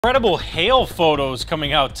Incredible hail photos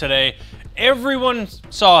coming out today. Everyone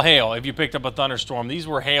saw hail if you picked up a thunderstorm. These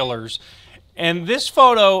were hailers. And this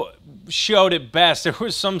photo showed it best. There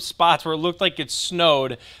was some spots where it looked like it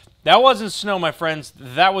snowed. That wasn't snow, my friends.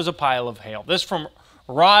 That was a pile of hail. This from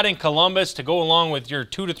Rod in Columbus to go along with your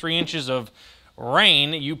 2 to 3 inches of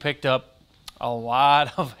rain. You picked up a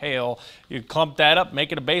lot of hail. You clump that up,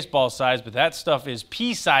 make it a baseball size, but that stuff is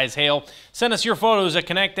pea-size hail. Send us your photos at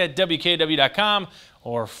connect@wkw.com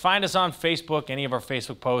or find us on Facebook, any of our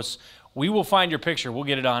Facebook posts. We will find your picture. We'll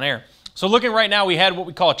get it on air. So looking right now, we had what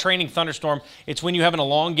we call a training thunderstorm. It's when you have an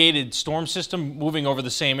elongated storm system moving over the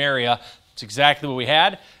same area. It's exactly what we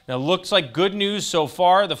had. Now, it looks like good news so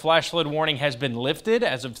far. The flash flood warning has been lifted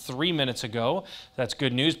as of 3 minutes ago. That's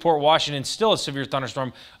good news. Port Washington, still a severe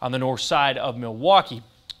thunderstorm on the north side of Milwaukee.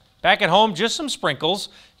 Back at home, just some sprinkles.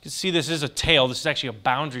 You can see this is a tail. This is actually a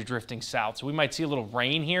boundary drifting south. So we might see a little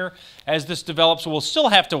rain here as this develops. So we'll still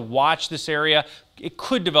have to watch this area. It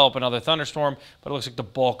could develop another thunderstorm, but it looks like the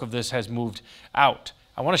bulk of this has moved out.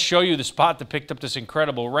 I want to show you the spot that picked up this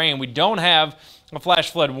incredible rain. We don't have a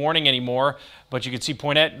flash flood warning anymore, but you can see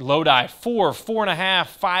Poinette, Lodi, 4, 4.5,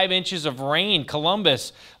 5 inches of rain.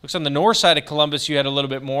 Columbus, looks on the north side of Columbus, you had a little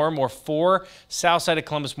bit more 4. South side of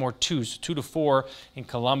Columbus, more 2, so 2 to 4 in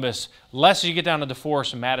Columbus. Less as you get down to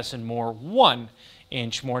DeForest and Madison, more 1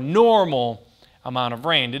 inch, more normal amount of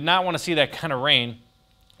rain. Did not want to see that kind of rain.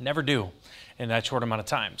 Never do in that short amount of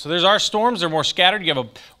time. So there's our storms. They're more scattered. You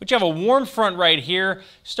have a warm front right here.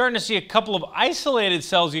 Starting to see a couple of isolated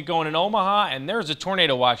cells get going in Omaha, and there's a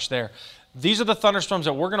tornado watch there. These are the thunderstorms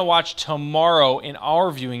that we're going to watch tomorrow in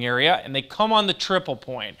our viewing area, and they come on the triple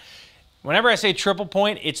point. Whenever I say triple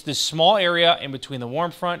point, it's this small area in between the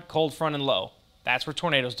warm front, cold front, and low. That's where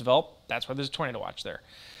tornadoes develop. That's why there's a tornado watch there.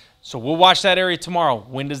 So we'll watch that area tomorrow.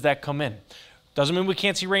 When does that come in? Doesn't mean we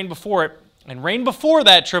can't see rain before it. And rain before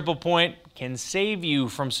that triple point can save you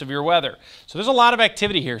from severe weather. So there's a lot of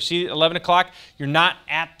activity here. See, 11 o'clock, you're not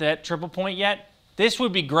at that triple point yet. This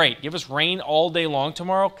would be great. Give us rain all day long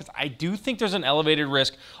tomorrow, because I do think there's an elevated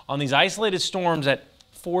risk on these isolated storms at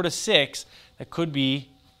 4 to 6 that could be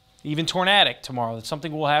even tornadic tomorrow. That's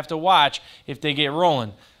something we'll have to watch if they get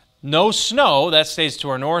rolling. No snow, that stays to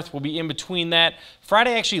our north. We'll be in between that.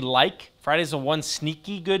 Friday's the one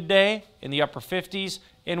sneaky good day in the upper 50s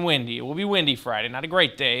and windy. It will be windy Friday, not a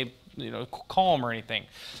great day, calm or anything.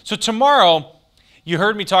 So tomorrow, you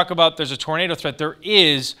heard me talk about there's a tornado threat.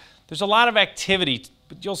 There's a lot of activity,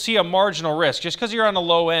 but you'll see a marginal risk. Just because you're on the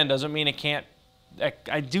low end doesn't mean it can't.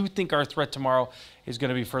 I do think our threat tomorrow is going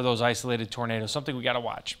to be for those isolated tornadoes, something we got to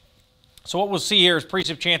watch. So what we'll see here is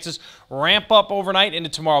precip chances ramp up overnight into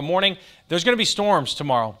tomorrow morning. There's going to be storms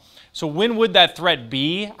tomorrow. So when would that threat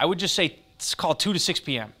be? I would just say it's called 2 to 6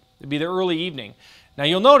 p.m. It'd be the early evening. Now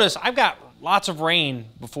you'll notice I've got lots of rain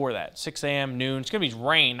before that, 6 a.m., noon. It's going to be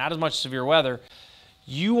rain, not as much severe weather.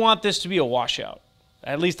 You want this to be a washout.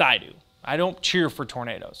 At least I do. I don't cheer for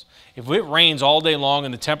tornadoes. If it rains all day long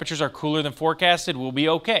and the temperatures are cooler than forecasted, we'll be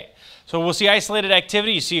okay. So we'll see isolated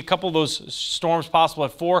activity. You see a couple of those storms possible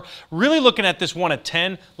at 4. Really looking at this one at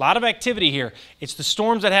 10. A lot of activity here. It's the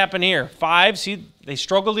storms that happen here. 5, see, they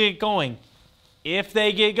struggle to get going. If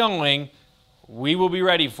they get going, we will be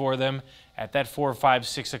ready for them at that 4, 5,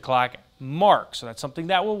 6 o'clock mark. So that's something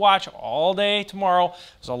that we'll watch all day tomorrow.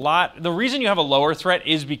 There's a lot. The reason you have a lower threat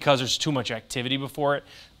is because there's too much activity before it.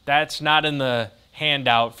 That's not in the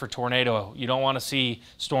handout for tornado. You don't want to see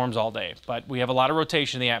storms all day, but we have a lot of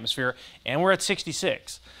rotation in the atmosphere, and we're at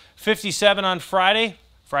 66. 57 on Friday.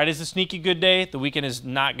 Friday's a sneaky good day. The weekend is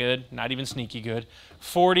not good, not even sneaky good.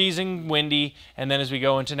 40s and windy, and then as we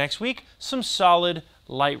go into next week, some solid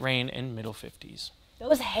light rain and middle 50s.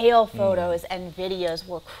 Those hail photos and videos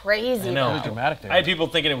were crazy. I know. Though. Really dramatic. I had people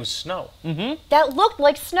thinking it was snow. That looked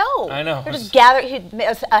like snow. I know. They're just gathered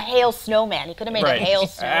a hail snowman. He could have made a hail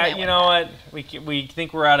snowman. You know what? We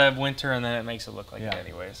think we're out of winter, and then it makes it look like it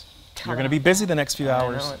anyways. You're going to be busy the next few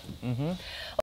hours. I know it.